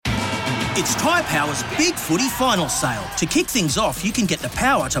It's Tyre Power's Big Footy Final Sale. To kick things off, you can get the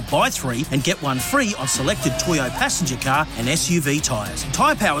power to buy 3 and get 1 free on selected Toyo passenger car and SUV tyres.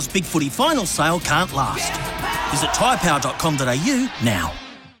 Tyre Power's Big Footy Final Sale can't last. Visit tyrepower.com.au now.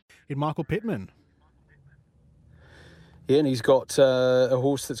 In Michael Pittman. Yeah, and he's got a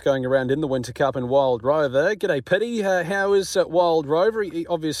horse that's going around in the Winter Cup in Wild Rover. G'day, Pitty. How is Wild Rover? He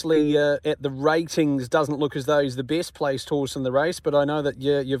obviously, at the ratings, doesn't look as though he's the best placed horse in the race, but I know that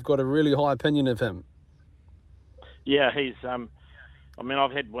you've got a really high opinion of him. Yeah, he's...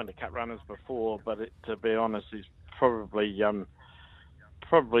 I've had Winter Cup runners before, but to be honest, he's probably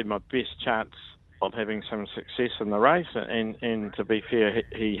my best chance of having some success in the race. And to be fair,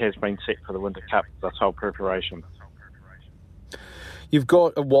 he has been set for the Winter Cup this whole preparation. You've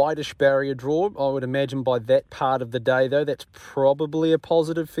got a wideish barrier draw. I would imagine by that part of the day, though, that's probably a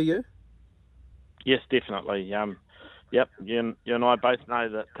positive for you? Yes, definitely. Yep, you and I both know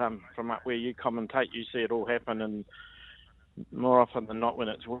that from up where you commentate, you see it all happen, and more often than not when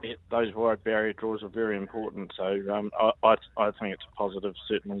it's wet, those wide barrier draws are very important. So I think it's a positive,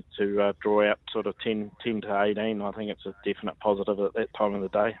 certainly, to draw out sort of 10 to 18. I think it's a definite positive at that time of the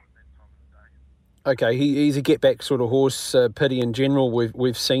day. Okay, he's a get-back sort of horse, Pitty, in general,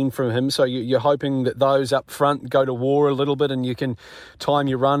 we've seen from him. So you're hoping that those up front go to war a little bit and you can time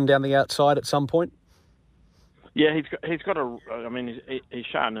your run down the outside at some point? Yeah, he's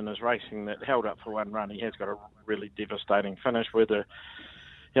shown in his racing that held up for one run. He has got a really devastating finish. Whether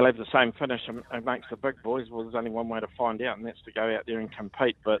he'll have the same finish amongst the big boys, well, there's only one way to find out, and that's to go out there and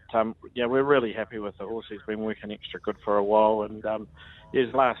compete. But, we're really happy with the horse. He's been working extra good for a while, and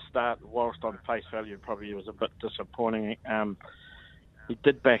his last start, whilst on face value, probably was a bit disappointing. He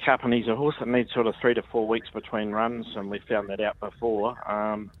did back up, and he's a horse that needs sort of 3 to 4 weeks between runs, and we found that out before.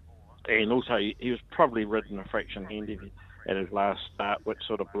 And also, he was probably ridden a fraction handy at his last start, which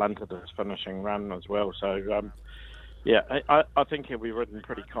sort of blunted his finishing run as well. So, I think he'll be ridden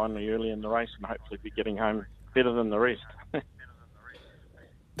pretty kindly early in the race and hopefully be getting home better than the rest.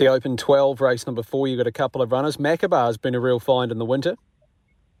 The Open 12 race number 4, you've got a couple of runners. Macabar's been a real find in the winter.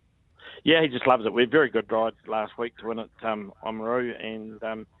 Yeah, he just loves it. We had a very good ride last week to win at Oamaru, and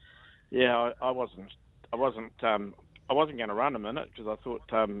I wasn't going to run him in it because I thought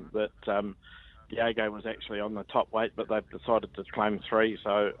that Diego was actually on the top weight, but they've decided to claim 3,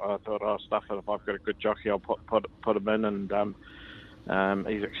 so I thought, I'll stuff it. If I've got a good jockey, I'll put him in, and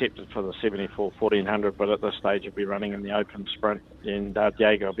he's accepted for the 74 1400, but at this stage he'll be running in the Open Sprint, and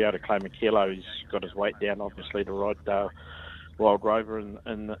Diego will be able to claim a kilo. He's got his weight down, obviously, to ride Wild Rover in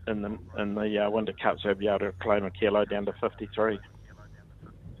the Winter Cup, so he'll be able to claim a kilo down to 53.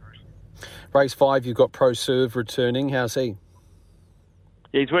 Race 5, you've got Pro Serve returning. How's he?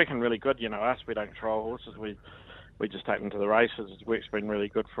 Yeah, he's working really good. We don't trial horses. We just take him to the races. His work's been really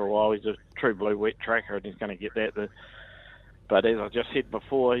good for a while. He's a true blue wet tracker, and he's going to get that. But as I just said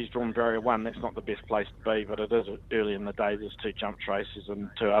before, he's drawn barrier 1. That's not the best place to be, but it is early in the day. There's 2 jumps races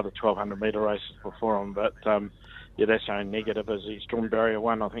and 2 other 1,200-metre races before him. But, that's the only negative is he's drawn barrier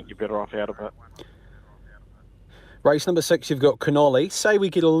 1. I think you're better off out of it. Race number 6, you've got Connolly. Say we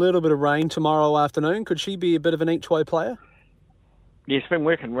get a little bit of rain tomorrow afternoon. Could she be a bit of an each-way player? Yeah, she's been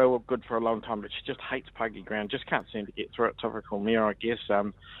working real good for a long time, but she just hates puggy ground. Just can't seem to get through it. Typical mare, I guess.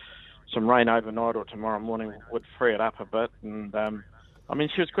 Some rain overnight or tomorrow morning would free it up a bit. And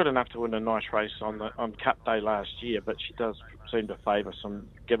she was good enough to win a nice race on Cup Day last year, but she does seem to favour some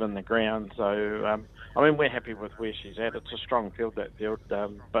given the ground. So we're happy with where she's at. It's a strong field, that field,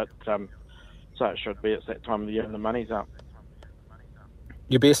 but so it should be. It's that time of the year and the money's up.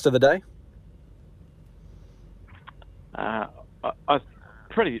 Your best of the day? I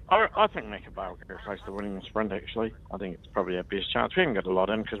think Macabar will go close to winning the sprint, actually. I think it's probably our best chance. We haven't got a lot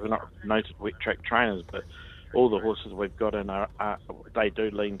in because we're not noted wet track trainers, but all the horses we've got in they do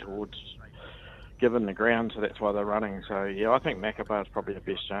lean towards given the ground, so that's why they're running. So, I think Macabar's probably the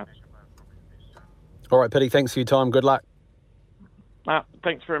best chance. All right, Pitty, thanks for your time. Good luck.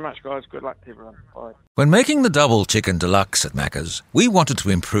 Thanks very much, guys. Good luck to everyone. Bye. When making the double chicken deluxe at Macca's, we wanted to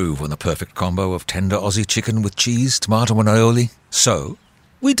improve on the perfect combo of tender Aussie chicken with cheese, tomato and aioli. So,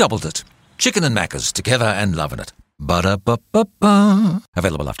 we doubled it. Chicken and Macca's, together and loving it. Ba-da-ba-ba-ba.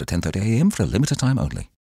 Available after 10:30 a.m. for a limited time only.